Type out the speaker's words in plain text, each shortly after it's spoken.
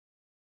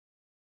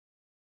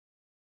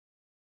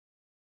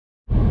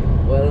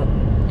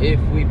if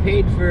we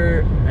paid for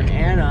an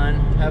add-on,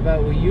 how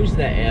about we use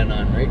that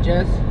add-on, right,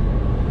 Jess?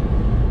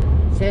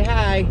 Say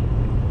hi.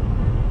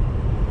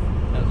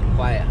 That was a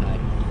quiet hi.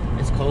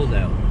 It's cold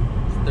out.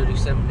 It's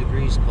 37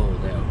 degrees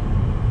cold out.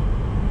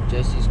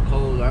 Jesse's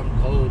cold, I'm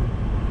cold.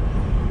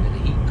 And the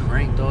heat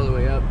cranked all the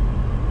way up.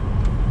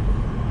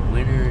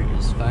 Winter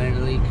is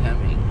finally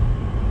coming.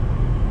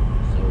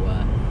 So,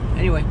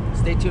 anyway,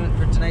 stay tuned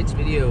for tonight's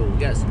video. We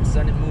got some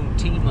Sun and Moon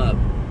team up.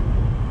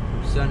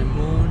 Sun and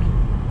Moon.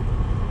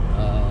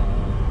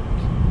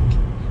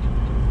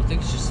 I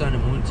think it's just Sun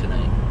and Moon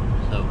tonight.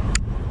 So,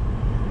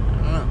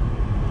 I don't know.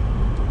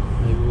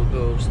 Maybe we'll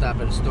go stop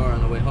at a store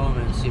on the way home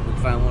and see if we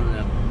can find one of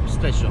them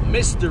special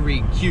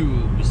mystery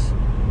cubes.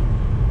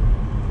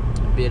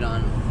 I bid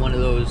on one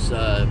of those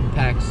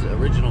packs,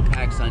 original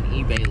packs on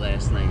eBay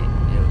last night.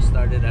 It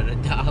started at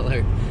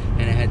 $1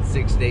 and it had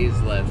 6 days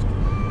left.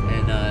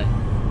 And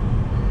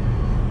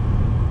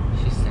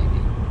she's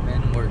singing,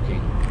 men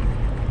working.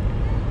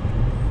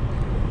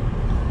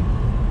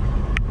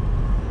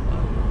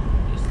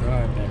 Yes, there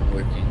are men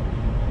working.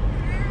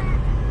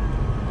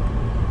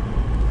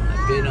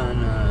 I bid on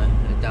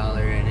 $1,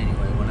 and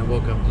anyway, when I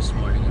woke up this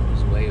morning, it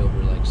was way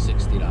over like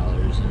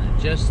 $60, and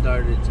it just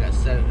started. It's got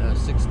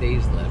 6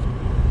 days left,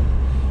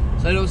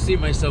 so I don't see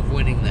myself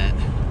winning that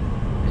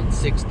in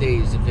 6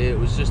 days. If it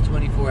was just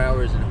 24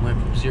 hours and it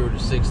went from 0 to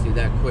 60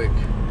 that quick,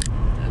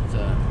 that's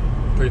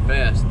pretty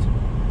fast.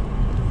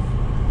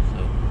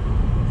 So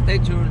stay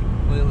tuned.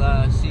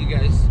 We'll see you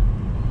guys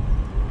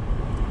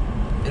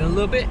in a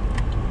little bit.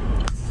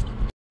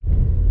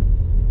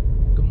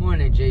 Good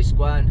morning, J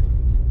Squad.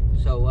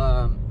 So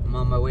I'm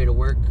on my way to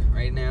work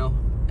right now,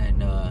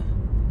 and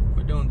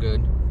we're doing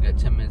good. Got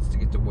 10 minutes to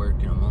get to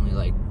work, and I'm only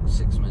like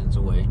 6 minutes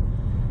away.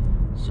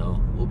 So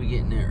we'll be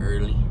getting there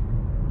early.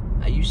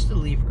 I used to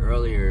leave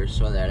earlier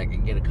so that I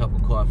could get a cup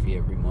of coffee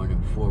every morning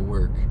before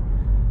work.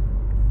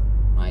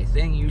 My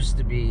thing used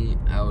to be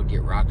I would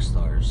get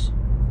Rockstars,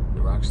 the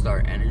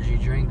Rockstar energy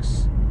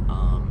drinks.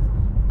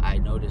 I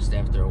noticed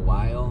after a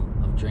while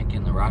of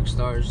drinking the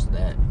Rockstars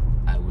that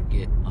I would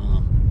get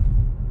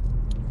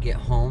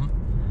home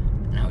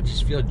and I would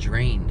just feel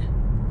drained,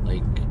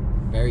 like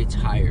very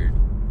tired.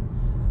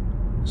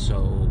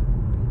 So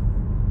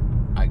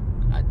I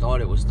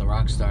thought it was the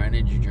Rockstar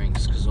energy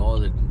drinks, because all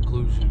the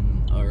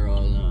conclusion or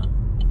all the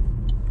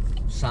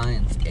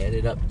science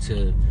added up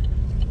to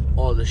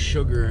all the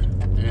sugar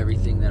and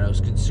everything that I was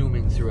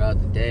consuming throughout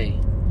the day.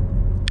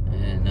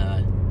 And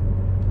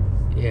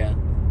yeah,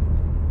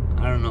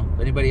 I don't know.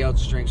 If anybody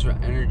else drinks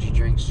energy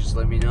drinks, just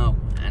let me know.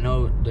 I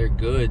know they're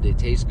good, they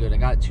taste good. I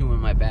got 2 in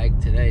my bag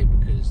today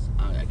because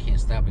I can't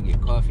stop and get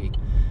coffee.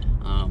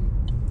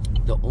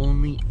 The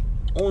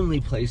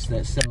only place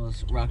that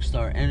sells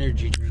Rockstar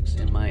energy drinks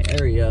in my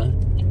area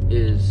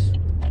is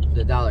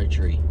the Dollar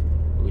Tree,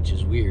 which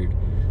is weird.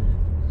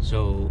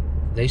 So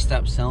they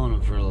stopped selling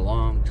them for a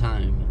long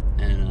time,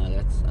 and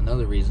that's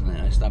another reason that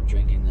I stopped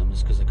drinking them,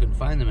 is because I couldn't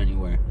find them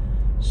anywhere.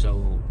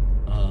 So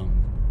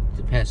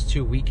the past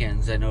 2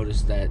 weekends I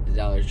noticed that the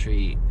Dollar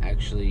Tree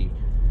actually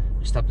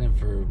stopped in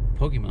for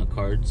Pokemon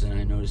cards, and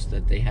I noticed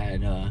that they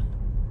had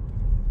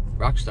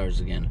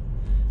Rockstars again.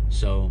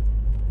 So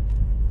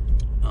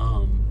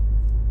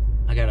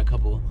I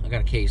got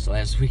a case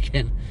last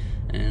weekend,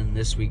 and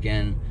this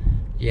weekend,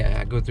 yeah,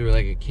 I go through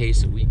like a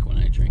case a week when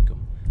I drink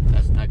them.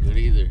 That's not good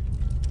either.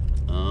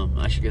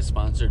 I should get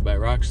sponsored by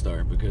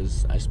Rockstar,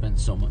 because I spend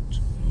so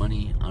much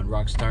money on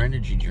Rockstar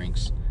energy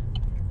drinks.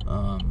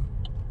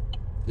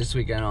 This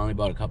weekend I only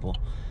bought a couple,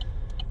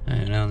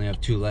 and I only have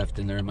 2 left,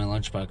 and they're in my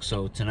lunchbox.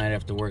 So tonight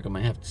after work I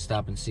might have to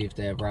stop and see if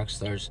they have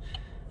Rockstars.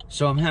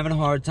 So I'm having a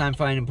hard time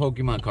finding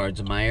Pokemon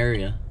cards in my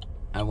area.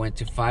 I went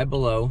to Five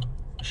Below.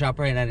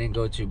 ShopRite I didn't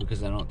go to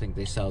because I don't think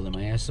they sell them.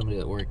 I asked somebody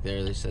that worked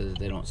there, they said that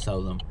they don't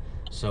sell them.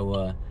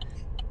 So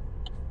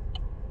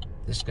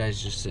this guy's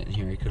just sitting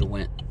here. He could have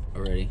went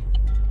already.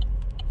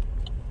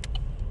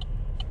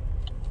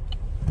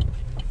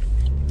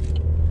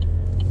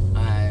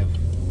 I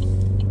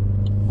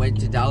went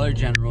to Dollar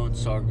General in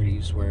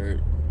Saugerties, where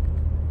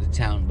the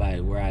town by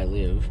where I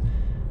live.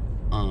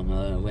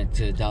 I went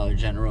to Dollar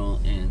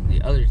General in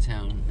the other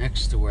town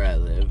next to where I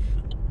live.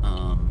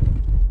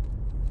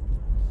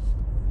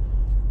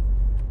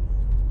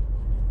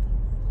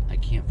 I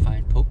can't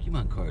find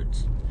Pokemon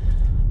cards.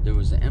 There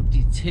was an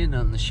empty tin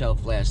on the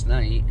shelf last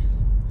night.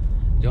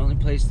 The only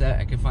place that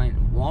I can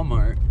find,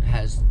 Walmart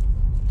has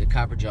the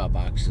Copper Jaw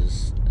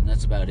boxes, and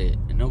that's about it.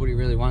 And nobody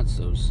really wants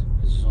those,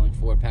 because there's only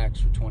 4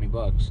 packs for 20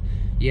 bucks.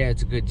 Yeah,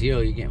 it's a good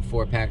deal. You're getting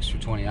 4 packs for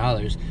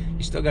 $20.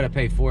 You still got to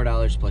pay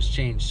 $4 plus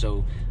change,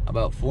 so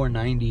about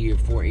 $4.90 or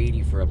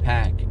 $4.80 for a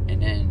pack,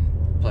 and then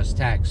plus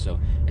tax. So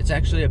it's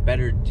actually a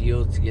better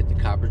deal to get the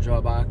Copper Jaw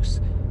box,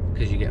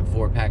 because you get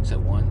 4 packs at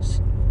once.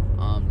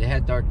 They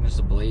had Darkness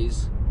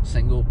Ablaze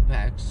single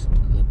packs,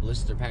 the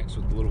blister packs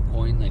with the little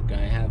coin like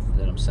I have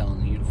that I'm selling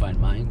the Unified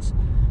Minds.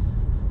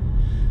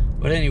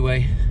 But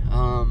anyway,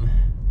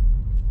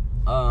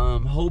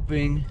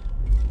 hoping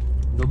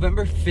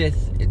November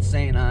 5th, it's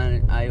saying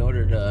I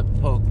ordered a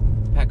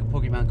pack of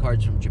Pokemon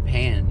cards from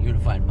Japan,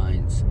 Unified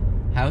Minds.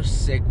 How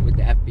sick would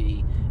that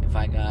be if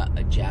I got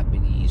a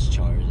Japanese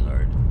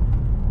Charizard?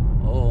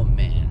 Oh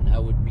man,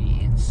 that would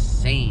be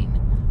insane.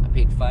 I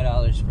paid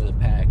 $5 for the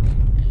pack,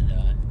 and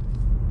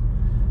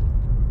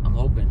I'm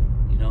hoping,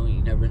 you know,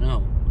 you never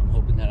know. I'm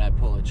hoping that I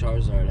pull a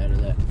Charizard out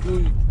of that.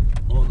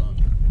 Hold on.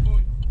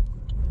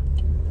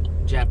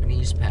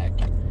 Japanese pack.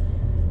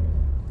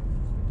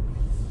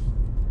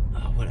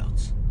 What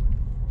else?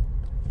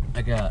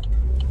 I got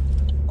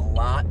a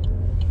lot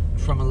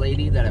from a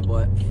lady that I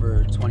bought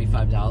for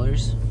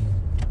 $25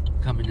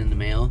 coming in the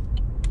mail.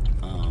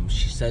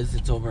 She says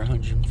it's over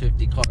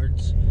 150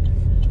 cards.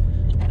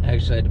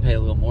 Actually, I had to pay a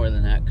little more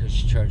than that because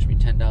she charged me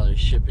 $10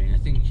 shipping. I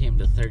think it came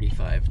to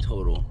 $35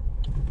 total.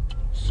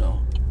 So,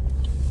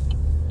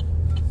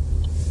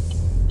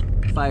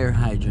 fire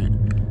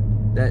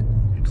hydrant. That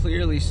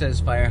clearly says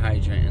fire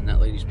hydrant, and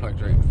that lady's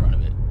parked right in front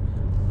of it.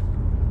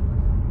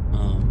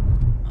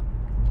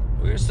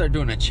 We're gonna start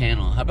doing a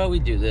channel. How about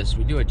we do this?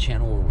 We do a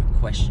channel where we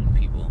question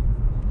people.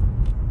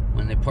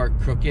 When they park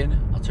crooked,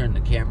 I'll turn the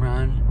camera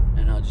on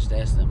and I'll just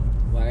ask them,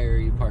 why are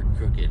you parked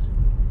crooked?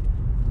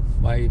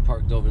 Why are you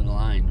parked over the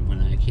line when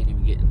I can't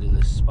even get into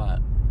this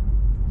spot?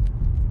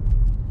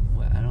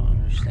 Well, I don't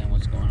understand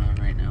what's going on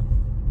right now.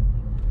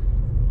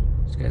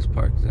 This guy's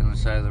parked on the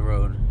side of the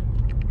road.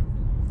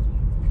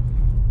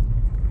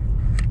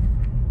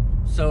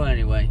 So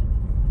anyway,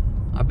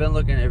 I've been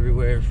looking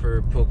everywhere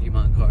for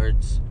Pokemon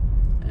cards,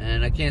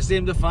 and I can't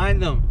seem to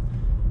find them.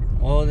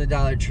 All the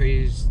Dollar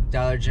Trees,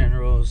 Dollar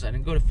Generals. I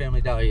didn't go to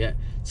Family Dollar yet.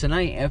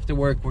 Tonight after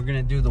work, we're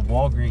gonna do the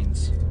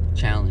Walgreens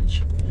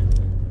challenge.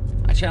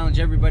 I challenge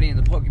everybody in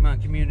the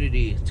Pokemon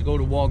community to go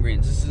to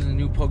Walgreens. This is a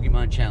new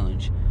Pokemon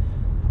challenge.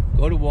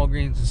 Go to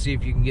Walgreens and see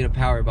if you can get a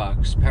power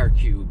box, power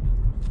cube,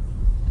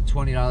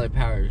 $20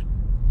 power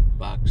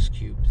box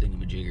cube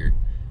thingamajigger,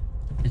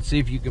 and see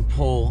if you can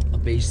pull a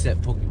base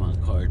set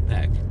Pokemon card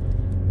pack.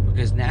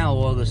 Because now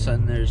all of a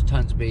sudden there's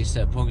tons of base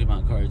set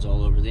Pokemon cards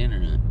all over the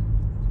internet.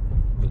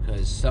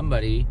 Because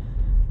somebody,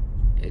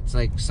 it's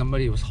like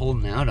somebody was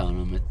holding out on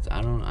them.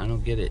 I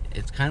don't get it.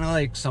 It's kind of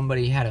like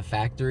somebody had a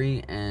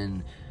factory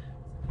and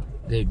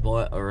they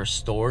bought, or a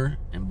store,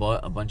 and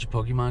bought a bunch of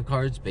Pokemon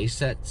cards, base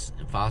sets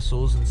and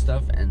fossils and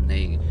stuff, and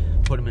they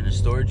put them in a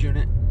storage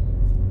unit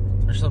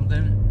or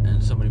something,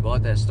 and somebody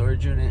bought that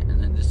storage unit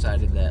and then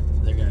decided that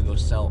they're gonna go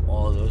sell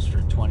all of those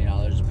for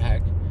 $20 a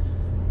pack,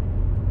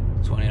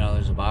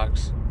 $20 a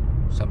box.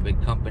 Some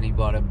big company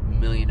bought $1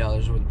 million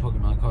worth of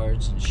Pokemon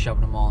cards and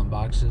shoved them all in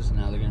boxes, and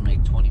now they're gonna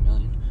make 20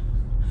 million.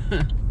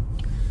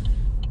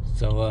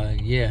 So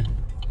yeah,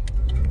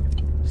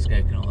 this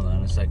guy can hold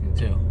on a second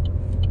too.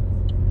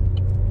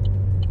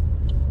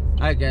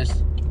 Alright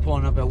guys,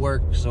 pulling up at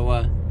work,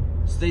 so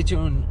stay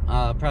tuned.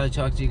 I'll probably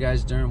talk to you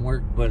guys during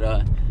work,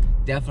 but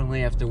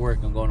definitely after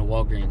work I'm going to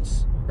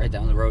Walgreens right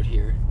down the road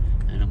here,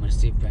 and I'm going to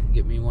see if I can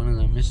get me one of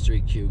the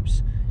mystery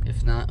cubes.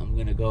 If not, I'm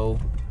going to go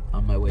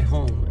on my way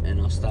home and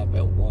I'll stop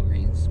at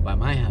Walgreens by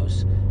my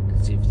house and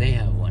see if they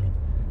have one.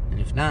 And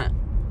if not,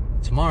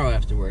 tomorrow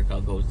after work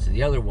I'll go to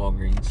the other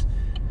Walgreens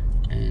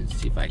and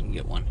see if I can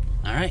get one.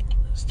 Alright,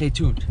 stay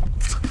tuned.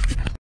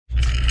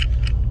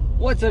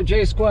 What's up,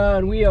 J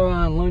Squad? We are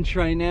on lunch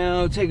right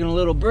now, taking a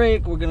little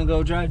break. We're gonna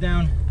go drive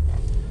down.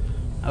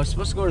 I was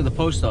supposed to go to the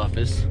post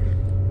office,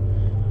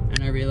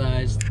 and I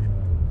realized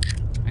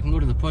I can go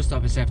to the post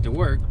office after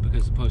work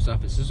because the post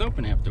office is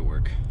open after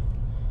work.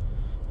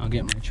 I'll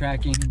get my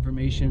tracking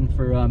information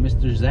for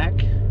Mr. Zach,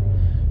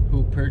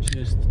 who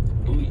purchased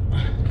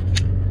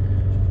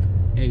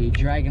a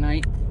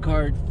Dragonite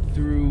card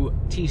through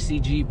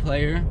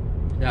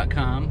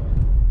tcgplayer.com.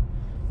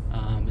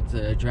 It's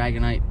a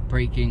Dragonite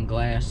breaking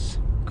glass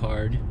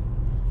card.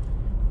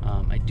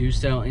 I do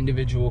sell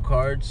individual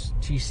cards,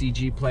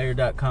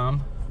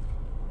 tcgplayer.com.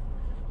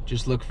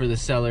 Just look for the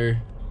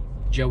seller,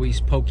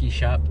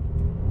 JoeysPokeShop.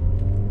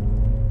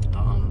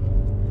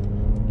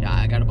 Yeah,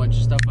 I got a bunch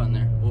of stuff on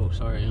there. Whoa,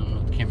 sorry, I don't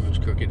know if the camera was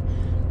crooked.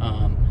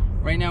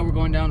 Right now we're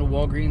going down to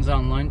Walgreens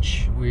on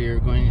lunch. We're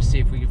going to see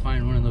if we can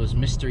find one of those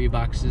mystery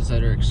boxes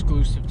that are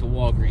exclusive to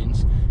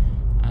Walgreens.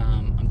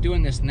 I'm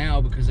doing this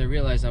now because I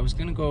realized I was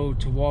going to go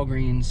to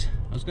Walgreens.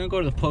 I was going to go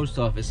to the post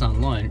office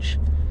on lunch,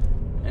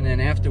 and then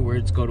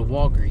afterwards go to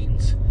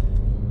Walgreens.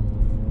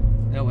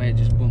 That way it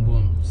just boom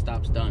boom,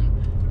 stops, done.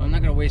 But I'm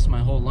not going to waste my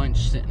whole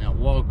lunch sitting at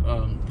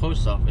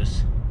post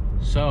office.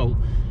 So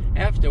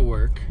after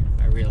work,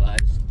 I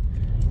realized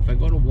if I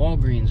go to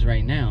Walgreens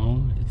right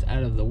now, it's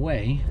out of the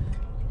way.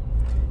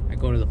 I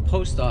go to the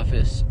post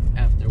office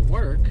after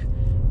work.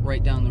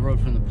 Right down the road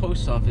from the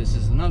post office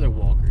is another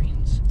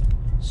Walgreens.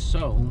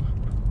 So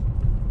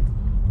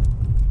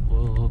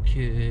we'll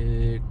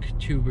hit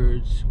two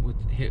birds with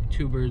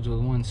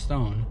one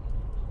stone.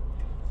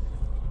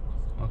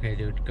 Okay,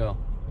 dude, go.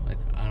 Like,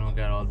 I don't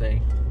got all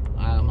day.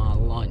 I'm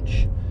on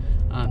lunch.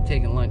 I'm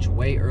taking lunch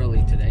way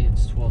early today.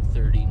 It's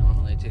 12:30.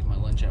 Normally I take my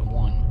lunch at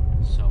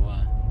 1. So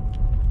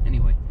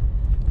anyway,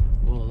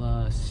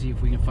 we'll see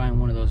if we can find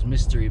one of those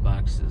mystery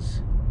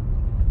boxes.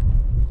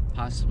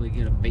 Possibly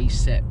get a base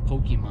set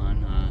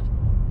Pokemon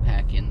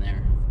pack in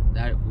there.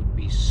 That would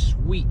be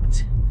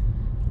sweet.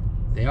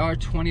 They are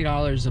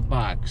 $20 a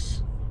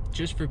box.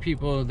 Just for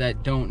people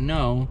that don't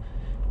know,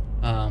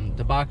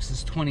 the box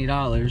is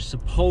 $20.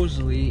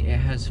 Supposedly it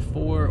has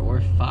 4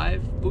 or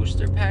 5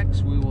 booster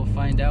packs. We will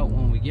find out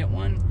when we get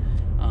one.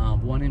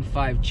 1 in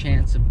 5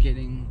 chance of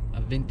getting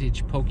a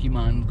vintage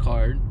Pokemon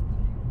card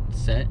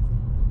set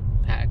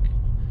pack.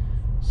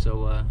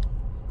 So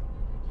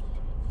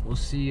we'll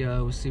see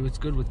what's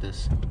good with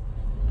this.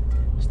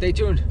 Stay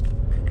tuned.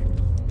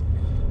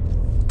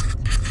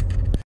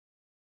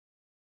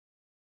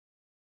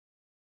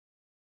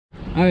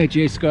 Alright,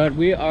 J Scott,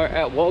 we are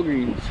at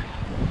Walgreens.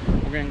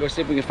 We're gonna go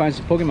see if we can find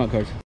some Pokemon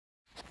cards.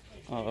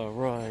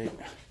 Alright.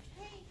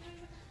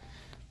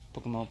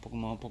 Pokemon.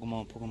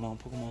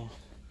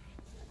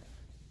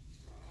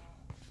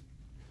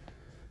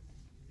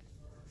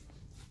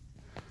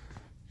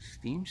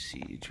 Steam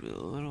Siege with a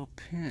little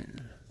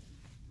pin.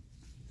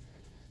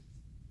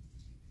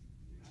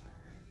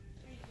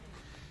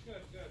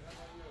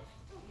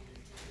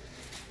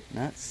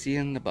 Not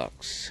seeing the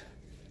box.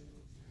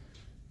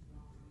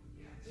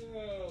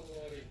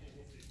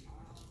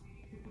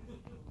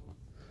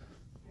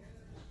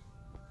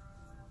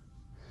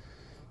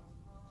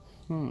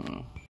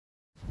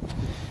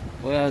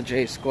 Well,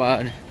 J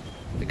Squad,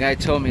 the guy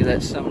told me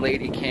that some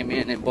lady came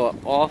in and bought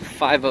all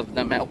 5 of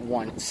them at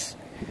once.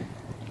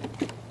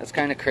 That's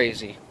kind of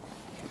crazy.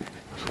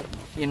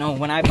 You know,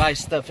 when I buy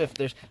stuff, if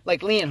there's,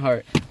 like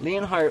Leonhardt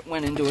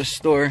went into a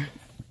store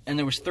and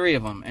there was 3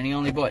 of them and he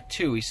only bought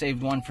 2. He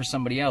saved 1 for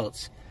somebody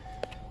else.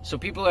 So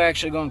people are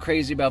actually going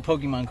crazy about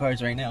Pokemon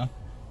cards right now.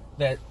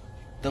 That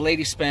the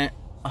lady spent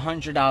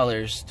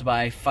 $100 to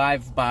buy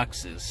 5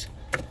 boxes.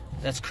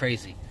 That's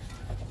crazy.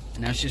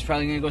 And now she's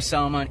probably gonna go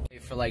sell them on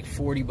eBay for like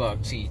 40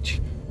 bucks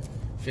each.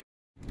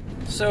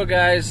 So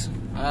guys,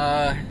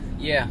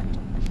 yeah,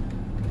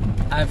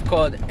 I've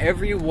called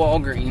every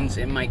Walgreens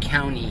in my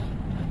county.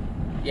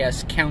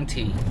 Yes,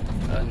 county.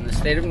 In the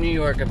state of New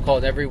York, I've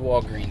called every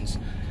Walgreens.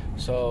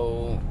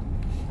 So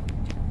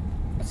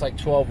it's like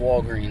 12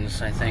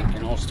 Walgreens, I think,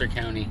 in Ulster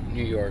County,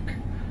 New York.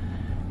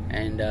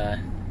 And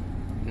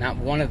not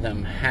one of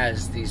them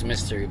has these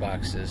mystery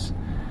boxes.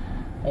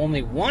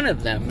 Only one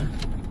of them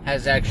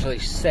has actually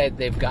said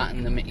they've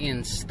gotten them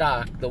in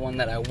stock, the one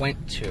that I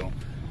went to.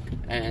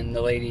 And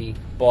the lady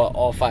bought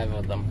all 5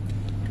 of them.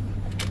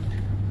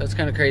 That's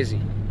kind of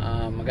crazy.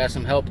 I got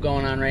some help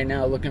going on right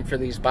now looking for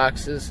these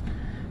boxes.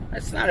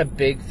 That's not a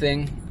big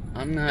thing.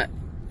 I'm not,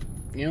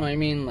 you know what I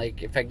mean?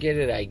 Like, if I get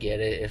it, I get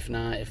it. If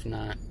not, if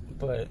not.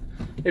 But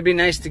it'd be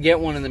nice to get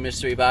one of the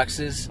mystery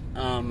boxes.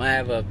 I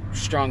have a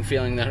strong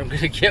feeling that I'm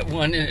going to get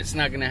one and it's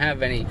not going to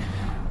have any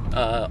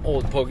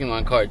old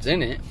Pokemon cards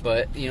in it,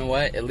 but you know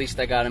what, at least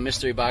I got a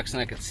mystery box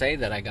and I could say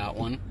that I got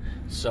one.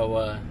 So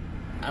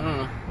I don't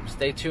know,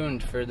 stay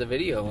tuned for the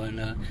video.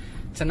 And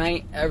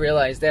tonight I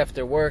realized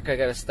after work I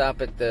gotta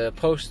stop at the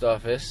post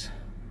office.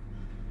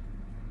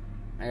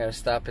 I gotta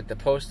stop at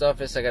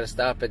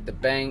the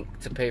bank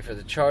to pay for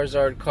the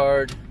Charizard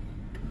card.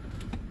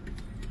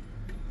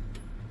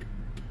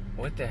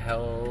 What the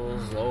hell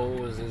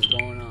is this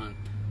going on?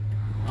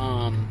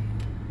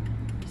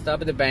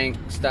 Stop at the bank,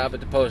 stop at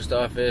the post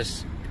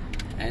office,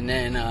 and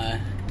then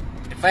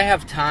if I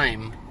have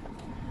time,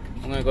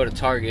 I'm gonna go to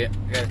Target.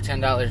 I got a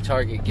 $10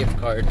 Target gift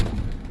card,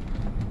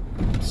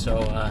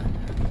 so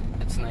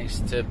it's nice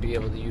to be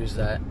able to use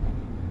that.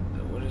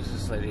 What is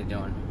this lady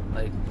doing?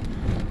 Like,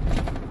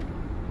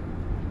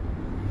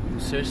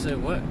 seriously,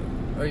 what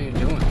are you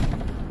doing?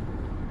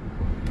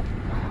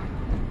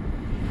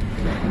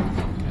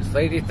 This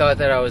lady thought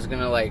that I was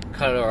gonna like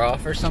cut her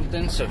off or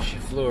something, so she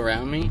flew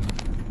around me.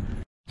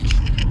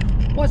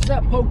 What's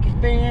up, Poke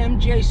fam?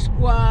 J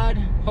Squad.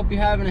 Hope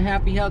you're having a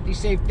happy, healthy,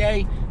 safe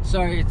day.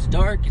 Sorry it's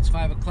dark. It's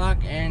 5 o'clock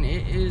and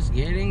it is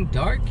getting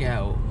dark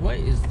out. What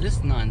is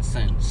this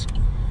nonsense?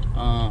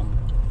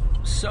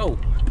 So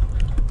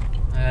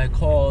I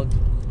called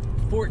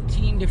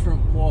 14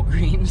 different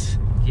Walgreens.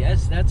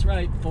 Yes, that's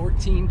right,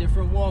 14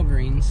 different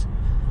Walgreens,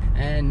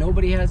 and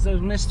nobody has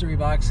those mystery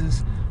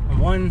boxes.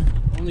 And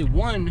only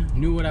one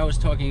knew what I was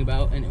talking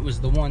about, and it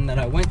was the one that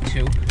I went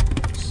to.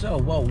 So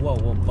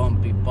whoa,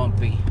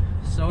 bumpy.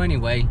 So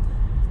anyway,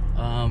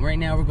 right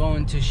now we're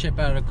going to ship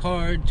out a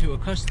card to a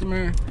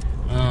customer.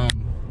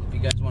 If you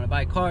guys want to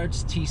buy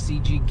cards,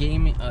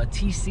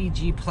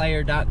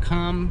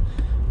 TCGplayer.com,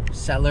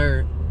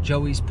 seller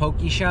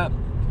JoeysPokeShop.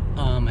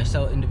 I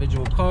sell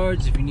individual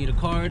cards. If you need a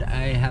card,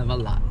 I have a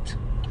lot.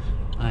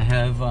 I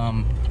have,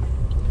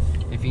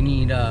 if you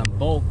need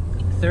bulk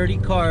 30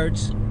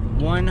 cards,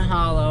 1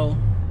 holo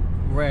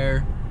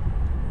rare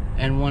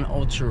and 1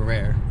 ultra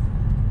rare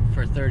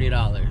for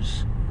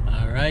 $30.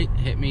 Alright,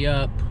 hit me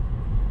up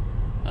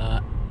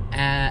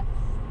at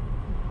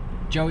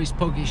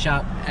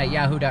JoeysPokeShop at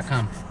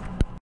yahoo.com.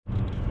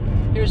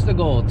 Here's the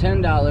goal,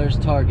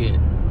 $10 Target.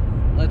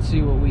 Let's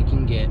see what we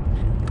can get.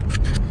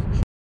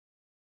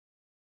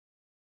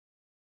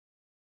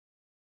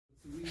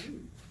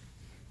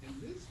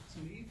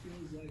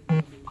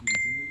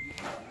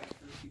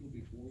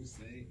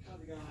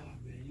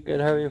 Good,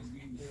 how are you?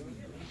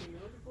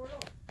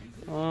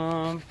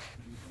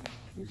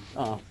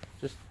 Oh,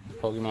 Just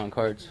Pokemon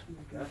cards.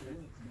 The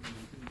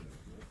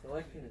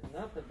selection is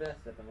not the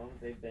best at the moment.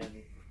 They've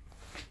been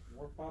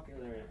more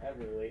popular than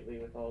ever lately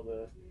with all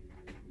the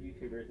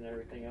YouTubers and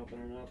everything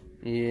opening up.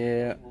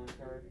 Yeah.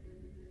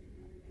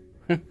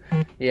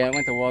 Yeah, I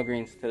went to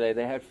Walgreens today.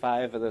 They had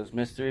 5 of those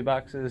mystery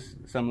boxes.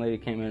 Some lady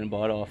came in and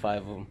bought all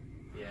 5 of them.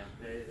 Yeah,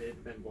 it's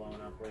been blowing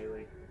up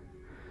lately.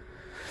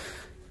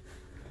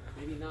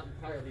 Maybe not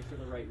entirely for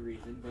the right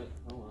reason, but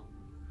oh well.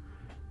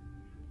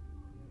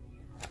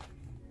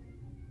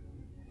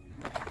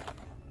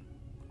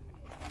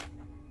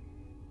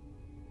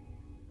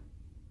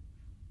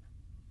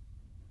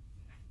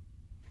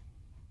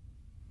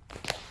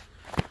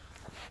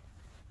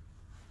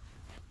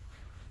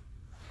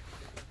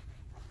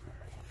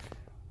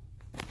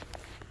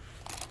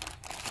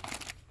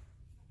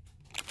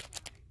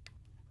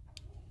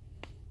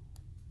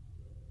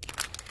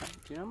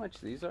 Do you know how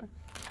much these are?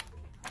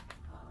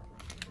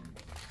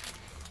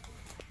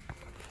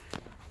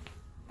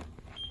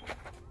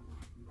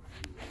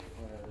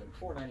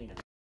 $4.99.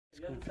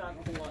 He doesn't stock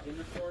a whole lot in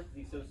the store because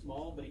he's so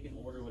small, but he can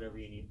order whatever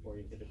you need for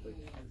you typically.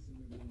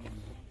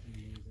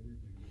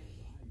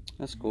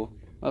 That's cool.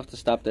 I'll have to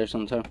stop there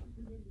sometime.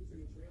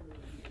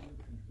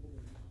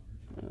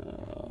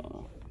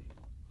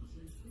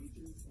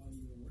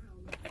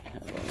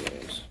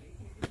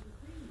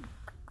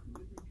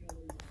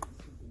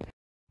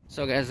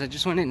 So guys, I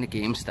just went into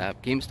GameStop.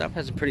 GameStop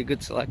has a pretty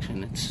good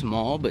selection. It's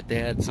small, but they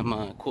had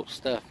some cool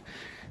stuff.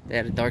 They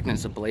had a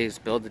Darkness Ablaze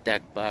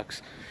Build-A-Deck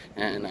box,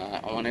 and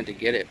I wanted to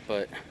get it,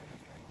 but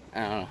I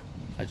don't know,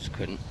 I just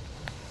couldn't.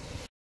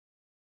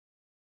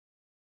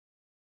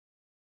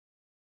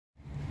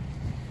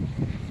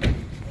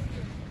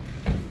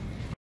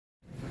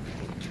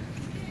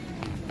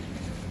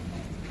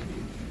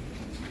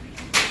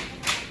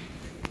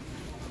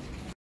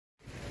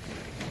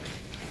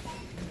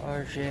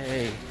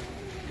 RJ.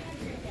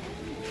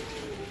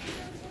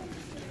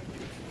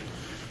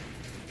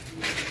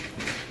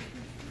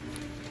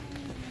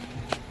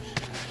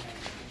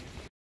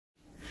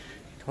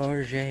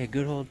 Tarjay,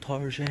 good old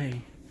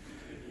Tarjay.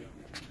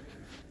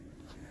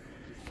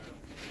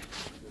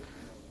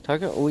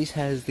 Target always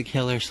has the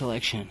killer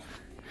selection.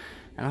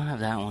 I don't have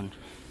that one.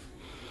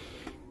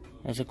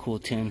 That's a cool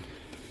tin.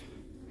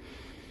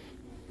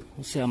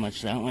 We'll see how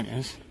much that one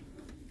is.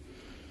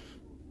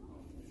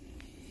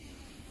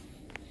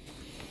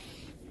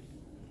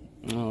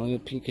 Oh,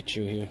 look at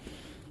Pikachu here.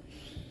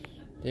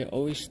 They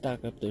always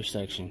stock up their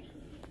section.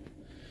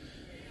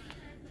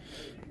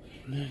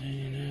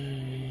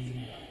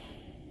 $9.99.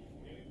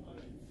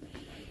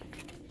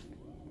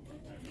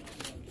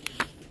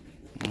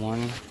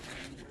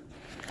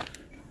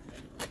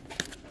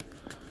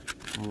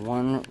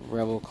 One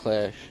Rebel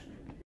Clash.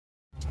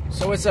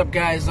 So what's up,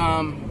 guys?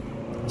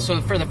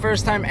 So for the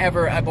first time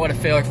ever, I bought a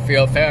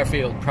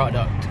Fairfield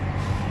product.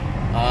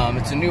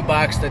 It's a new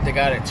box that they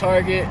got at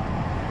Target.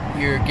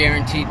 You're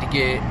guaranteed to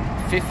get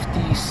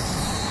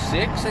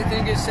 56, I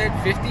think it said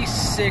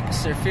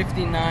 56 or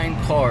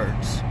 59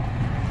 cards.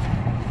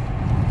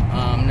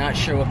 I'm not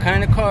sure what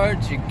kind of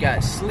cards. You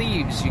got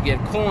sleeves, you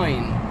get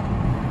coin,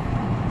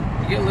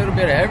 you get a little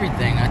bit of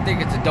everything. I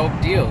think it's a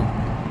dope deal.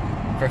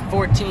 For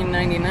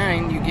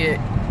 $14.99, you get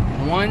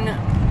 1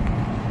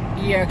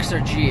 EX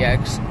or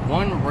GX,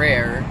 1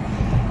 rare,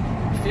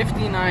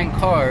 59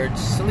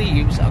 cards,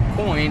 sleeves, a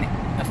coin,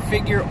 a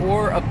figure,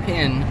 or a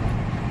pin.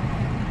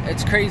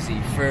 It's crazy.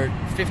 For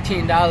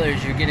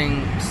 $15, you're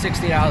getting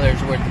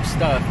 $60 worth of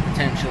stuff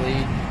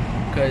potentially,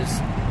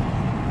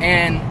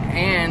 and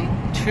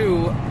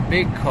 2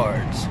 big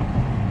cards.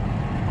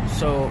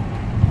 So,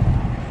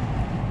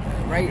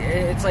 right,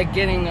 it's like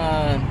getting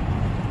a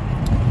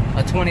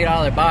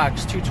 $20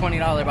 box, 2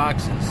 $20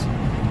 boxes.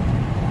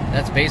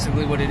 That's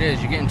basically what it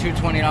is. You're getting 2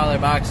 $20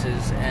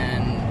 boxes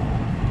and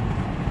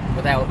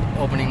without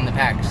opening the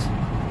packs.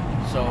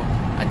 So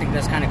I think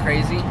that's kind of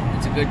crazy.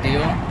 It's a good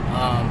deal.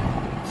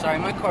 Sorry,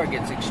 my car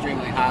gets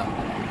extremely hot.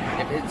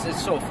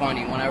 It's so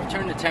funny. When I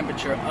turn the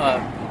temperature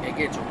up, it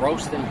gets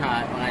roasting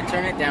hot. When I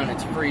turn it down,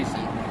 it's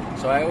freezing.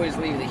 So I always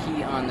leave the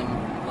heat on the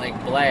like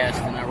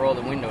blast, and I roll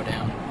the window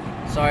down.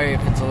 Sorry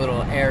if it's a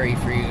little airy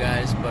for you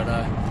guys, but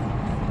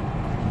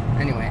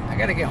anyway, I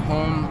gotta get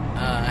home.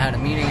 I had a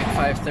meeting at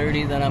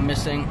 5:30 that I'm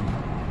missing.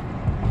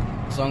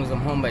 As long as I'm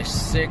home by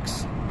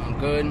 6, I'm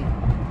good.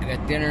 I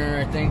got dinner,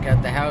 I think,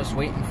 at the house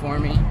waiting for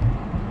me.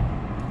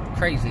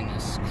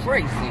 Craziness.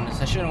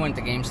 I should have went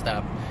to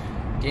GameStop.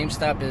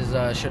 GameStop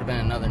should have been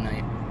another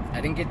night.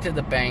 I didn't get to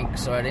the bank,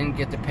 so I didn't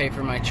get to pay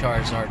for my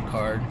Charizard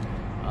card.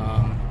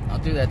 I'll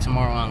do that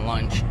tomorrow on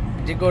lunch.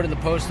 I did go to the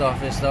post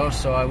office though,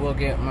 so I will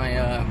get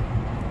my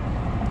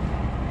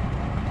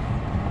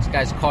this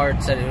guy's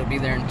card said it'll be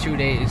there in 2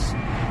 days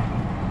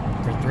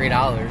for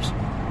 $3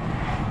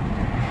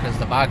 because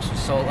the box was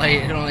so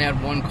light. It only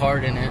had 1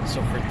 card in it,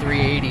 so for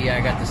 $3.80 I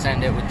got to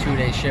send it with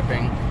 2-day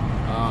shipping.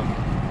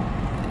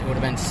 It would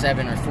have been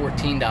 $7 or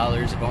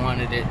 $14 if I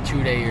wanted it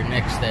 2-day or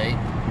next day.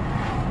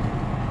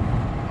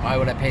 Why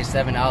would I pay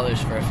 $7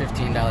 for a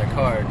 $15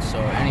 card? So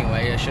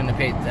anyway, I shouldn't have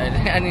paid. I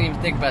didn't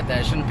even think about that.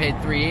 I shouldn't have paid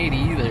 $3.80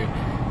 either.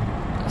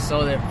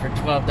 sold it for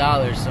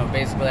 $12, so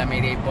basically I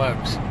made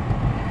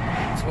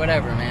 $8. It's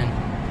whatever, man.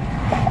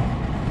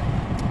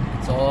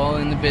 It's all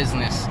in the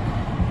business.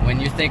 When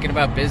you're thinking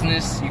about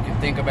business, you can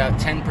think about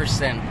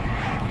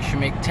 10%. You should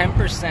make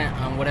 10%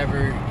 on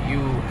whatever you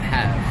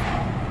have.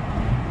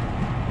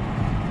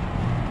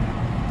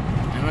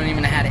 I don't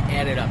even know how to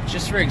add it up.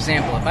 Just for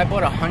example, if I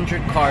bought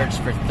 100 cards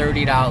for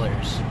 $30,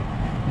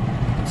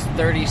 it's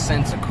 30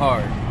 cents a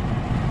card,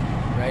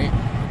 right?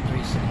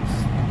 3 cents.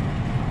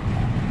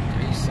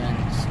 3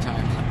 cents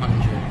times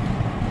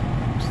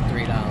 100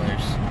 is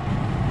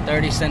 $3.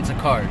 30 cents a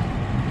card.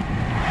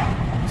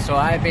 So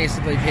I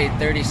basically paid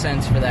 30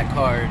 cents for that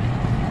card.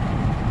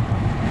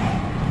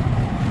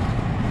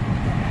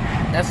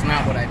 That's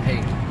not what I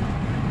paid.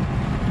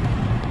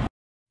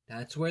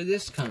 That's where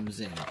this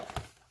comes in.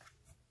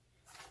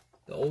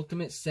 The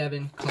Ultimate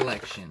 7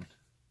 Collection.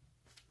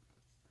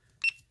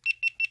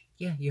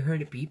 Yeah, you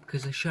heard it beep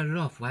because I shut it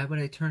off. Why would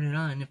I turn it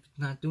on if it's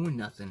not doing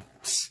nothing?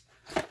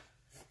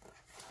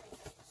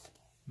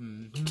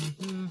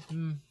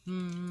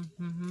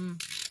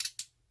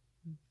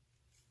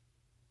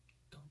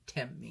 Don't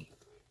tempt me.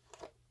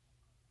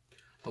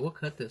 I will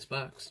cut this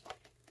box.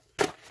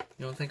 You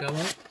don't think I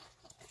won't?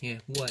 Yeah,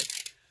 what?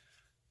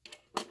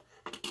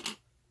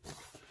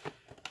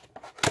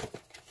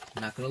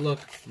 I'm not gonna look.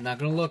 I'm not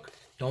gonna look.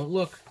 Don't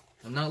look.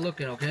 I'm not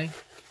looking, okay?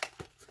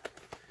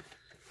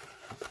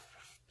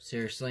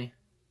 Seriously.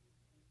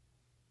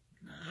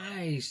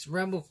 Nice.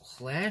 Rebel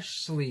Clash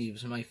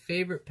sleeves. My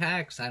favorite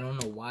packs. I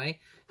don't know why.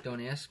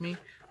 Don't ask me.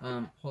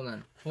 Hold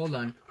on. Hold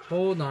on.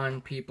 Hold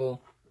on,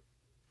 people.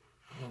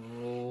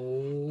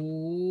 Oh,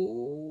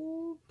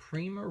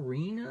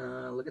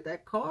 Primarina. Look at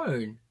that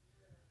card.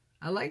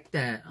 I like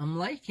that. I'm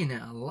liking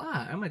it a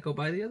lot. I might go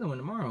buy the other one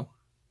tomorrow.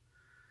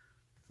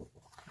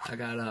 I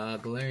got a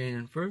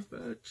Galarian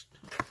Farfetch'd.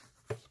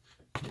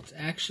 It's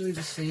actually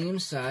the same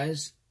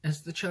size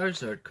as the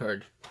Charizard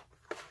card.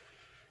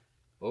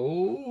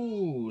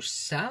 Oh,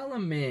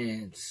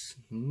 Salamence.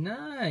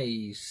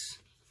 Nice.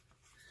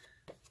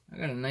 I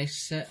got a nice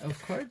set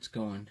of cards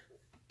going.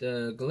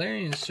 The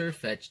Galarian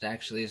Farfetch'd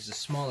actually is the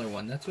smaller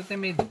one. That's what they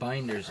made the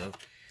binders of.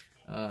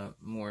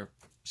 More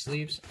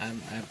sleeves.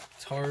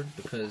 It's hard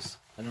because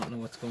I don't know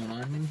what's going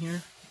on in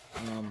here.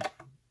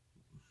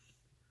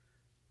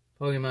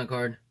 Pokemon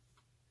card.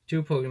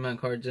 2 Pokemon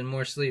cards and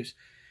more sleeves.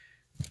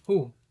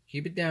 Ooh,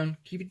 keep it down.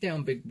 Keep it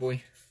down, big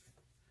boy.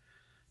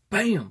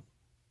 Bam!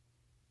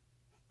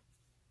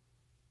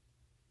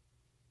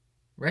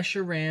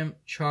 Reshiram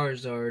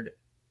Charizard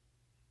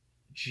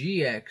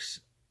GX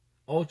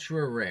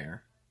Ultra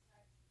Rare.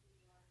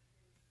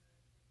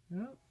 I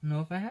don't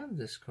know if I have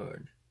this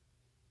card.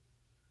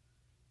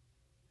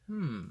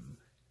 I'm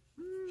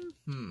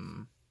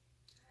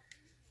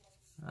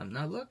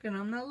not looking.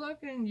 I'm not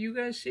looking. You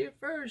guys see it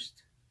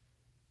first.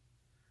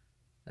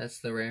 That's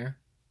the rare.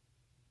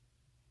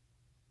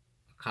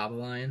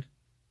 Cobalion.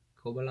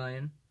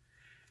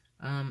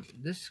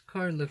 This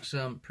card looks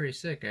pretty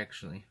sick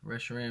actually.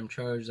 Reshiram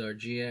Charizard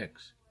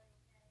GX.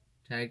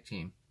 Tag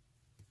team.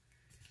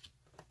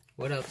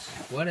 What else?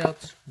 What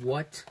else?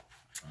 What?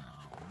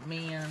 Oh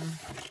man.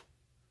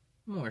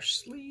 More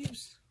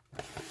sleeves.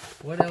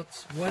 What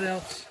else? What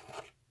else?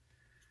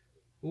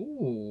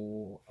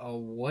 Ooh, a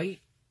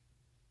white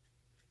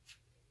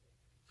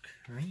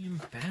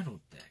Korean battle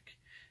deck.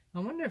 I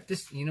wonder if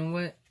this, you know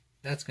what?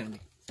 That's gonna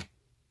be.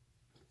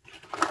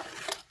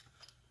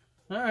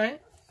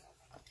 Alright.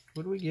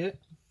 What do we get?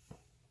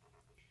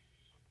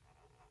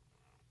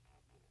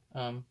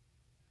 A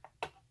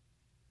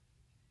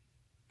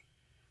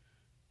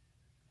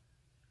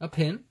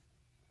pin.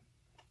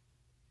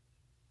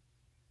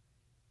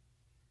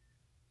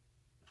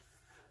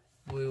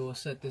 We will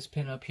set this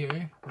pin up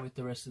here with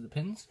the rest of the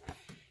pins.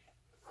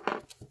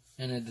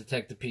 And a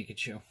Detective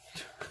Pikachu.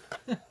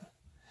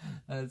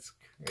 That's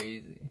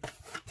crazy.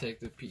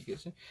 Detective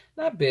Pikachu.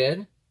 Not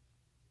bad.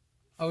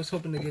 I was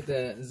hoping to get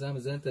the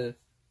Zamazenta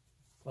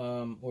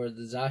or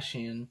the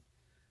Zacian.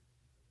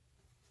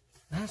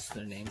 That's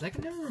their names. I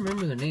can never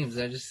remember their names.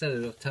 I just said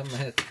it off the top of my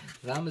head.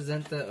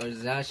 Zamazenta or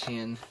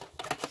Zacian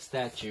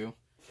statue.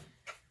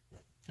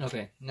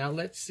 Okay, now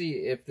let's see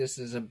if this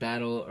is a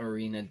battle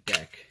arena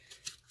deck.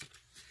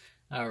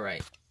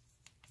 Alright.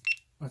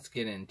 Let's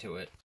get into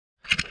it.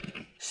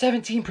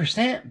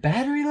 17%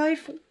 battery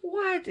life?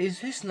 What is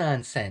this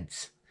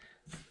nonsense?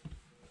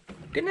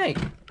 Good night,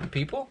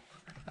 people.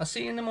 I'll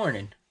see you in the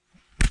morning.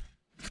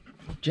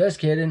 Just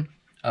kidding.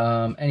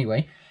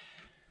 Anyway.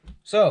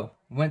 So,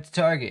 went to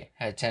Target.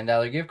 Had a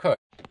 $10 gift card.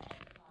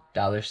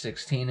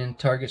 $1.16 in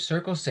Target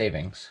Circle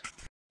savings.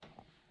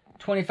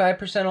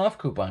 25% off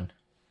coupon.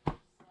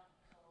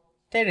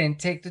 They didn't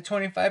take the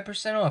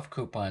 25% off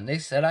coupon. They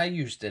said I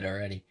used it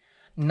already.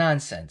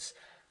 Nonsense.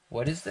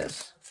 What is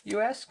this, you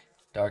ask?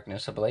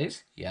 Darkness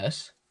Ablaze?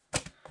 Yes.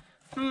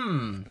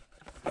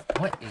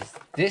 What is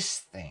this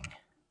thing?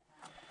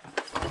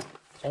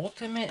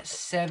 Ultimate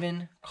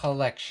 7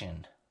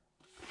 Collection.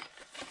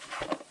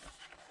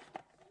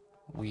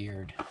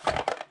 Weird.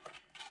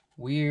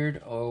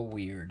 Weird, oh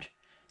weird.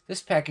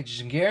 This package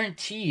is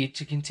guaranteed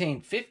to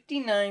contain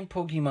 59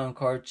 Pokemon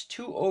cards,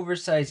 2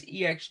 oversized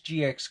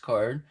EXGX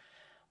card,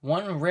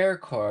 1 rare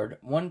card,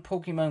 1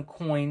 Pokemon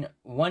coin,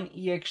 1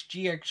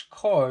 EXGX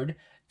card,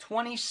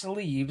 20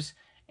 sleeves,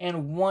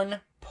 and 1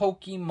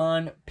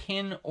 Pokemon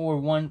pin or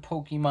 1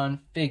 Pokemon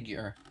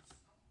figure.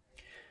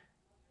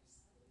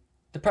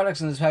 The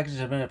products in this package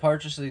have been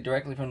purchased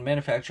directly from the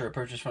manufacturer or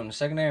purchased from the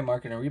secondary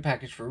market and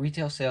repackaged for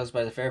retail sales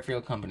by the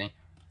Fairfield Company.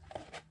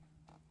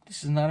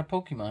 This is not a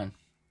Pokemon.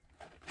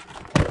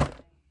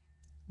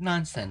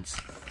 Nonsense.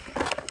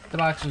 The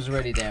box was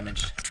already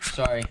damaged.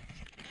 Sorry.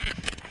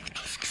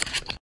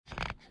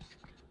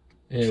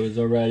 It was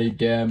already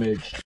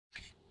damaged.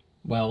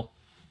 Well,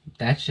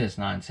 that's just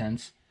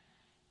nonsense.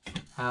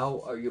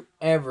 How are you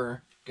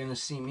ever gonna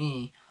see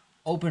me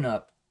open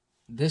up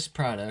this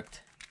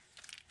product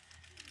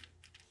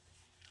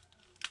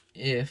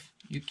if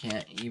you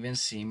can't even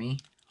see me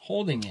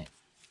holding it?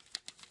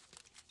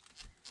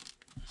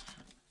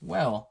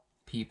 Well,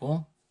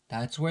 people,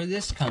 that's where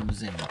this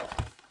comes in.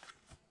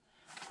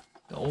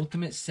 The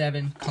Ultimate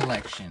 7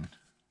 collection.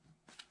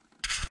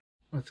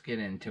 Let's get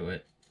into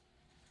it.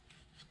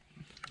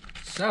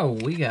 So,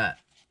 we got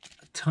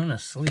a ton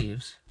of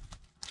sleeves.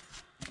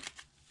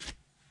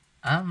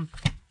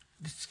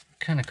 It's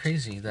kind of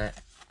crazy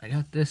that I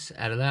got this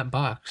out of that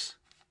box.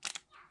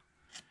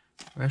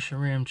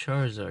 Reshiram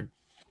Charizard.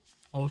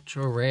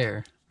 Ultra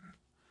rare.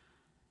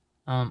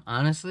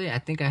 Honestly, I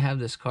think I have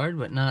this card,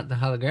 but not the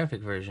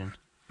holographic version.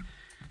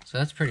 So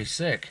that's pretty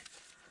sick.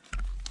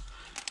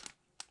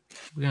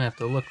 We're gonna have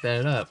to look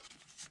that up.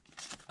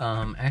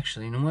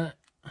 Actually, you know what?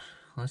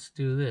 Let's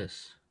do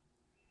this.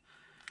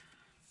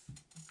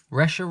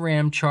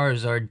 Reshiram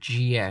Charizard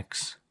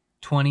GX.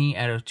 20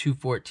 out of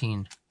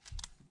 214.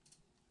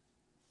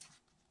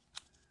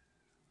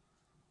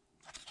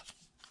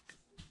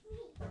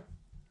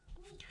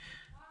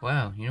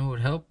 Wow, you know what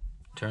would help?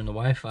 Turn the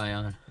Wi-Fi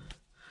on.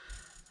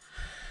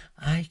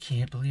 I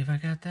can't believe I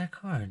got that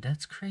card.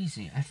 That's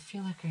crazy. I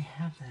feel like I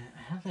have that.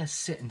 I have that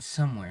sitting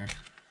somewhere.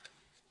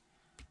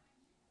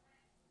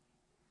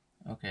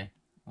 Okay.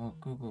 Well,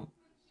 Google.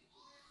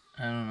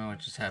 I don't know what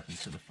just happened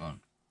to the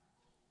phone.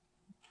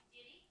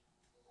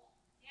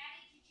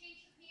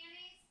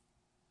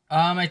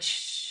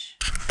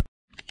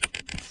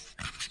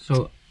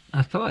 So,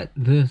 I thought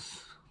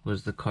this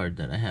was the card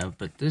that I have,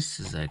 but this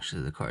is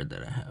actually the card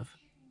that I have.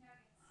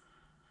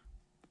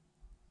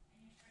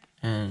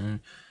 And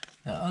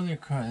the other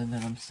card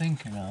that I'm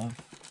thinking of,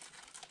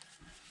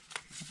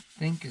 I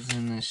think is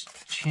in this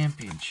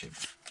championship.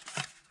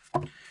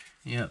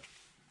 Yep,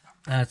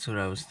 that's what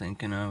I was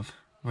thinking of.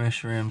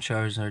 Reshiram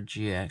Charizard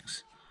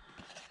GX.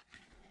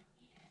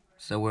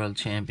 It's the World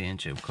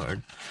Championship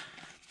card.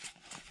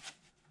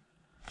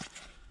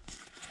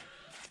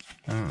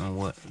 I don't know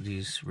what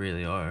these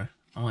really are.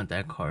 I want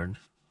that card.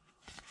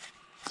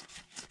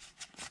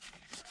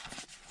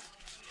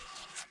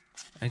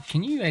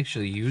 Can you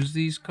actually use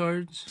these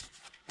cards?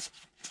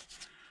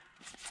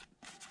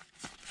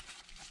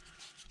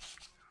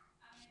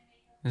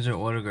 These are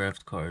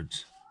autographed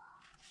cards.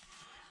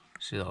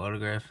 See the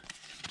autograph?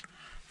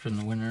 From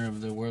the winner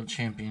of the World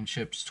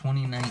Championships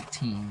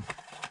 2019.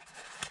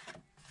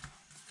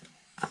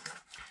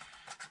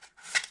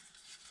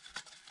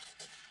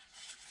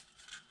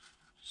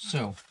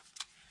 So,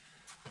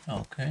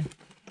 okay,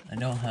 I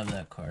don't have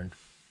that card.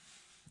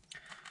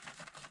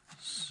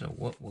 So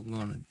what we're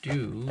going to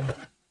do,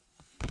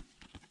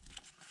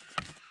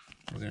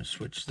 we're going to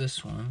switch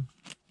this one.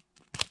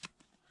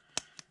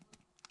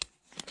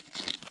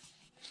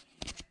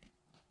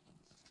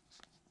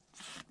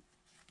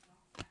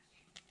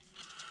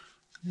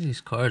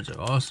 These cards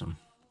are awesome.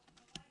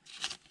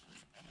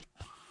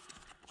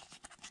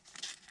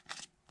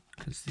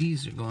 Because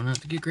these are going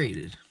out to get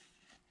graded.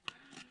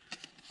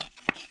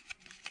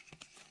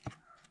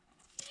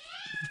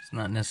 It's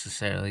not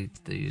necessarily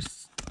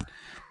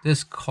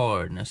this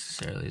card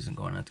necessarily isn't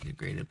going out to get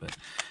graded, but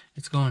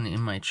it's going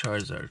in my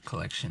Charizard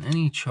collection.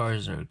 Any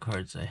Charizard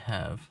cards I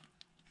have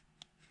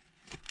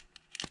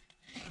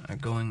are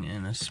going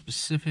in a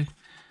specific...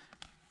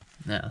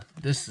 Now,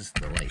 this is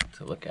the light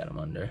to look at them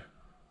under.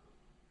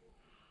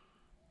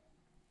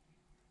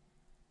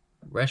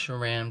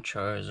 Reshiram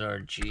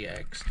Charizard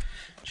GX.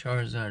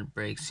 Charizard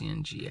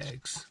Braixen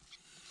GX.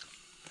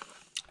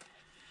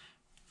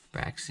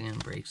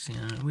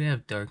 Braixen. We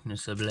have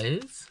Darkness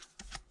Ablaze.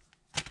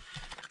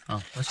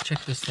 Oh, let's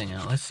check this thing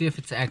out. Let's see if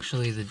it's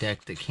actually the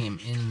deck that came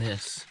in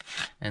this.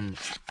 And,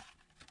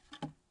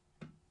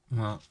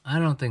 well, I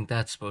don't think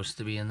that's supposed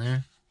to be in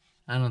there.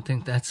 I don't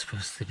think that's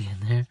supposed to be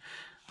in there.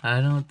 I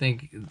don't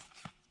think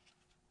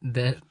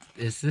that...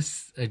 Is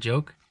this a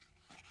joke?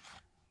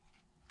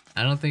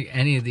 I don't think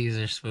any of these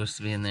are supposed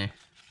to be in there.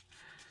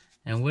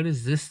 And what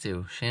does this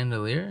do?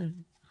 Chandelier?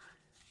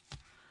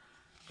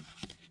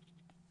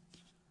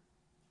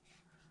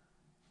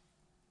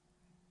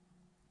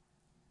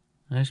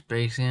 There's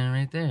Braixen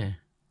right there.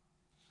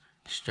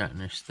 Strutting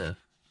her stuff.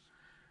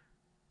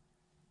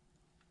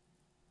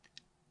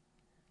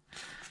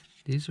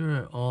 These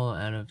were all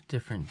out of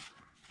different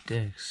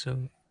decks,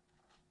 so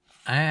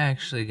I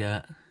actually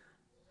got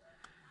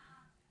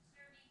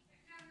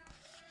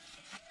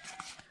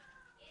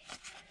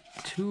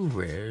two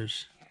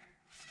rares.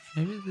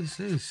 Maybe this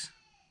is.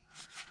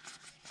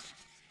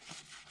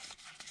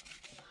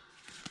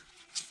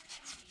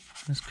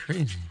 That's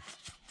crazy.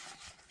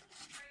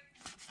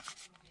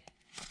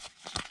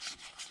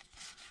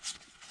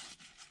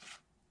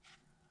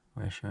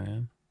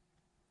 Reshiram.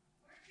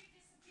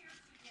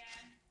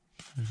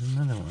 There's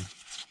another one.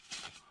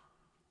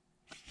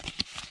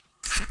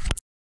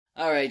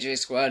 Alright, J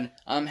Squad.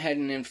 I'm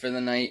heading in for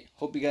the night.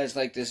 Hope you guys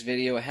like this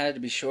video. I had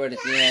to be short at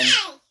the end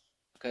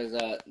because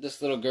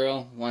this little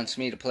girl wants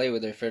me to play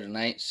with her for the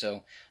night.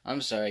 So,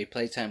 I'm sorry.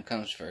 Playtime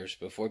comes first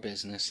before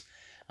business.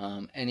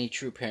 Any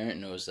true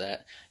parent knows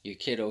that. Your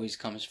kid always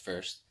comes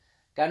first.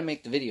 Gotta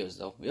make the videos,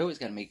 though. We always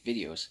gotta make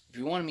videos. If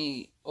you want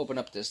me to open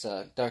up this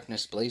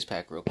Darkness Blaze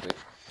pack real quick,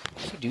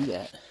 I could do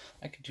that.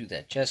 I could do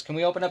that. Jess, can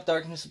we open up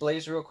Darkness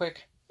Blaze real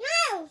quick?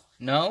 No.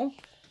 No?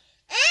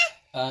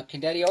 Can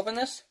Daddy open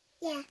this?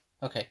 Yeah.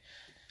 Okay.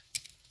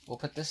 We'll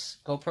put this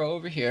GoPro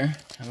over here,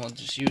 and we'll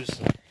just use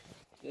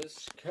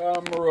this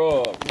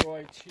camera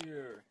right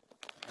here.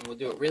 And we'll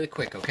do it really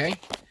quick, okay?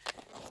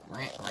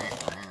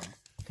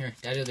 Here,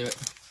 Daddy will do it.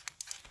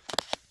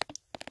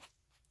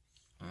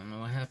 I don't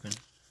know what happened.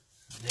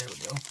 There we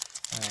go.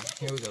 Alright,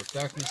 here we go.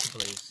 Darkness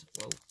Blaze.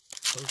 Whoa.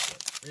 Close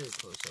up. Really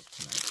close up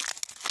tonight.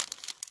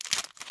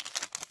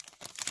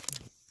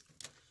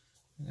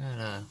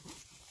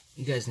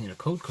 You guys need a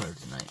code card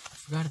tonight. I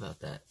forgot about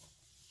that.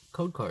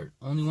 Code card.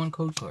 Only one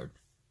code card.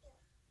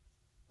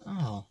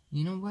 Oh,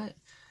 you know what?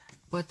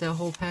 Bought that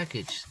whole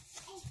package.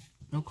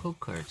 No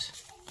code cards.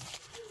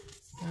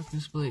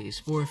 Darkness Blaze.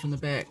 4 from the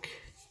back.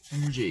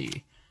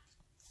 Energy.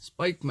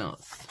 Spike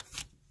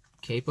Mouth.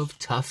 Cape of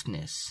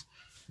Toughness.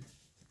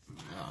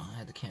 Oh, I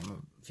had the camera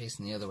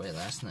facing the other way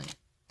last night.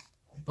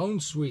 Bone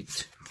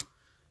Sweet.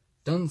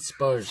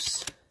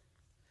 Dunsparce.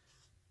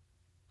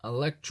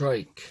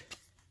 Electrike.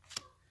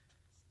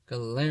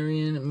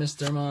 Galarian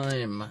Mr.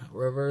 Mime.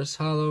 Reverse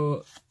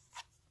Hollow.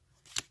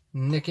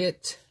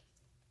 Nickit.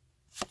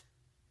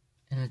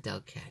 And a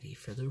Delcatty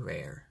for the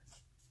rare.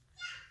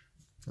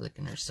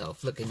 Licking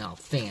herself. Looking all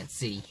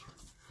fancy.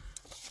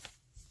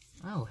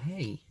 Oh,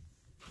 hey.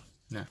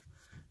 No.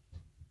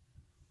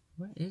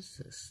 What is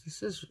this?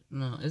 This is...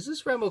 No. Is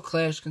this Rebel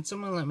Clash? Can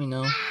someone let me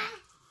know?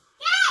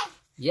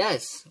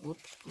 Yes! Whoop,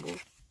 whoop.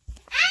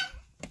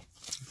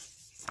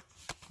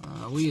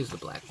 We use the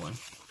black one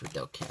for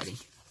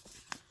Delcatty.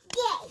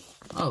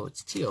 Oh,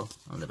 it's teal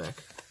on the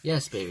back.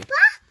 Yes, baby.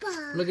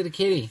 Papa. Look at the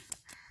kitty.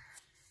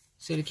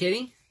 See the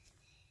kitty?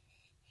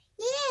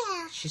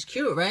 Yeah. She's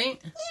cute,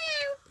 right?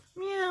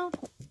 Meow. Meow.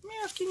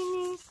 Meow, kitty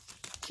me.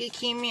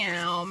 Kiki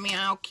meow.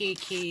 Meow,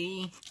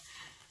 Kiki.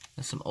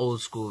 That's some old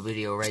school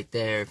video right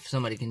there. If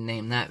somebody can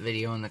name that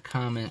video in the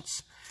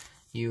comments,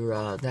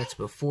 that's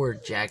before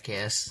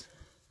Jackass.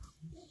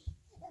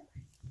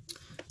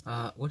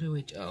 What do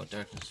we do? Oh,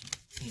 Darkness.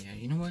 Yeah,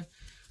 you know what?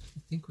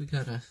 I think we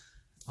got a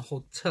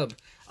whole tub.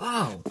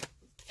 Oh!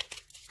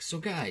 So,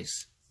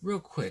 guys, real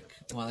quick,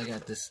 while I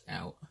got this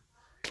out.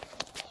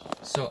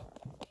 So,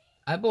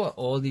 I bought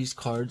all these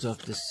cards off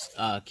this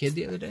kid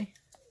the other day.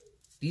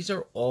 These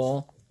are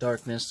all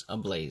Darkness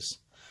Ablaze.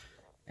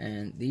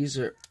 And these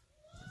are...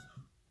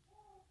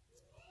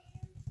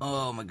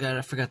 Oh my god,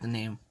 I forgot the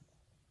name.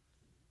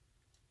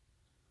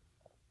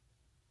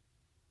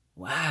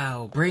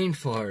 Wow, brain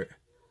fart.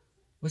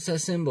 What's that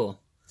symbol?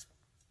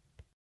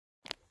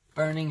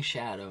 Burning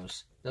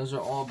Shadows. Those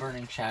are all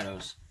Burning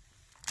Shadows.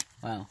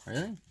 Wow,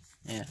 really?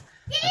 Yeah.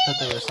 I thought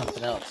there was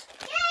something else.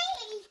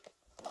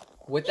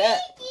 With that,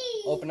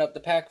 open up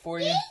the pack for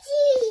you.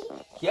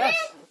 Yes.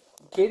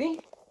 Kitty?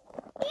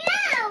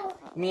 Meow.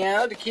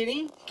 Meow, the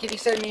kitty? Kitty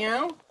said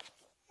meow?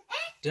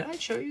 Did I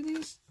show you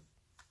these?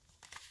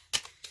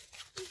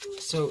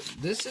 So,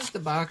 this is the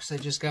box I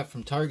just got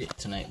from Target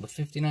tonight with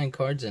 59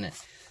 cards in it.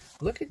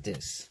 Look at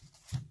this.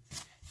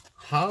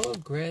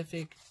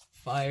 Holographic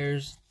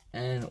Fires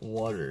and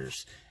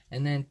Waters.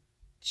 And then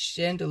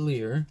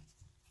Chandelier.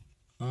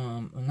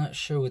 I'm not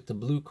sure what the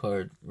blue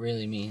card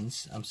really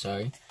means. I'm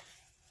sorry.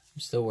 I'm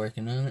still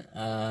working on it.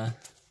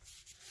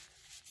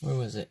 Where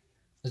was it?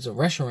 There's a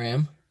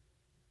Reshiram.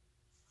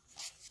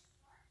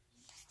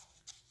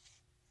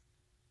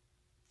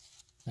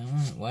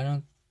 Why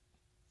don't...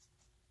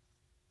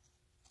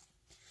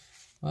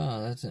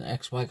 Wow, that's an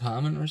XY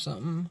common or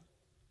something.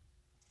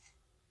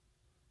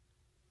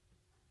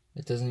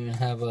 It doesn't even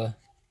have a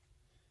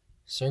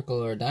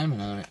circle or a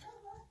diamond on it.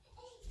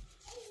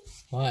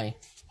 Why?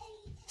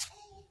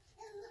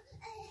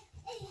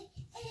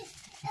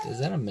 Is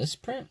that a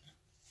misprint?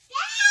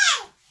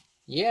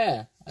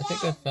 Yeah, I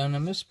think I found a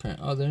misprint.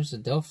 Oh, there's a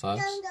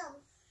Delphox.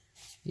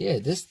 Yeah,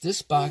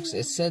 this box,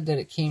 it said that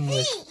it came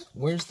with...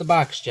 Where's the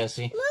box,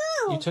 Jesse?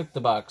 You took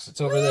the box.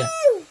 It's over there.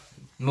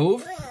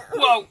 Move?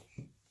 Whoa!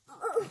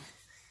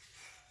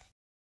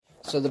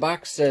 So the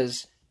box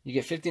says you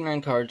get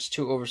 59 cards,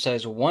 2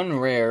 oversized, 1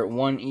 rare,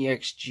 1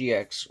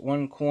 EXGX,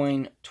 1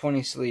 coin,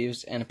 20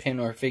 sleeves, and a pin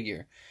or a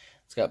figure.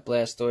 It's got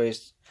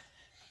Blastoise,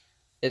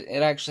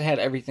 it actually had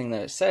everything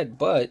that it said,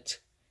 but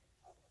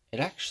it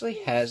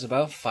actually has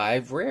about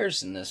 5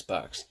 rares in this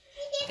box.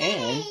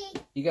 And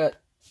you got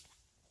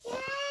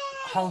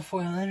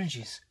holofoil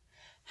energies.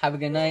 Have a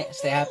good night.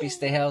 Stay happy,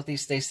 stay healthy,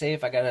 stay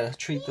safe. I gotta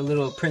treat the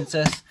little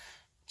princess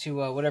to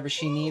whatever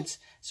she needs.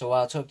 So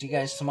I'll talk to you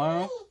guys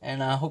tomorrow,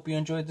 and I hope you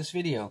enjoyed this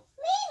video.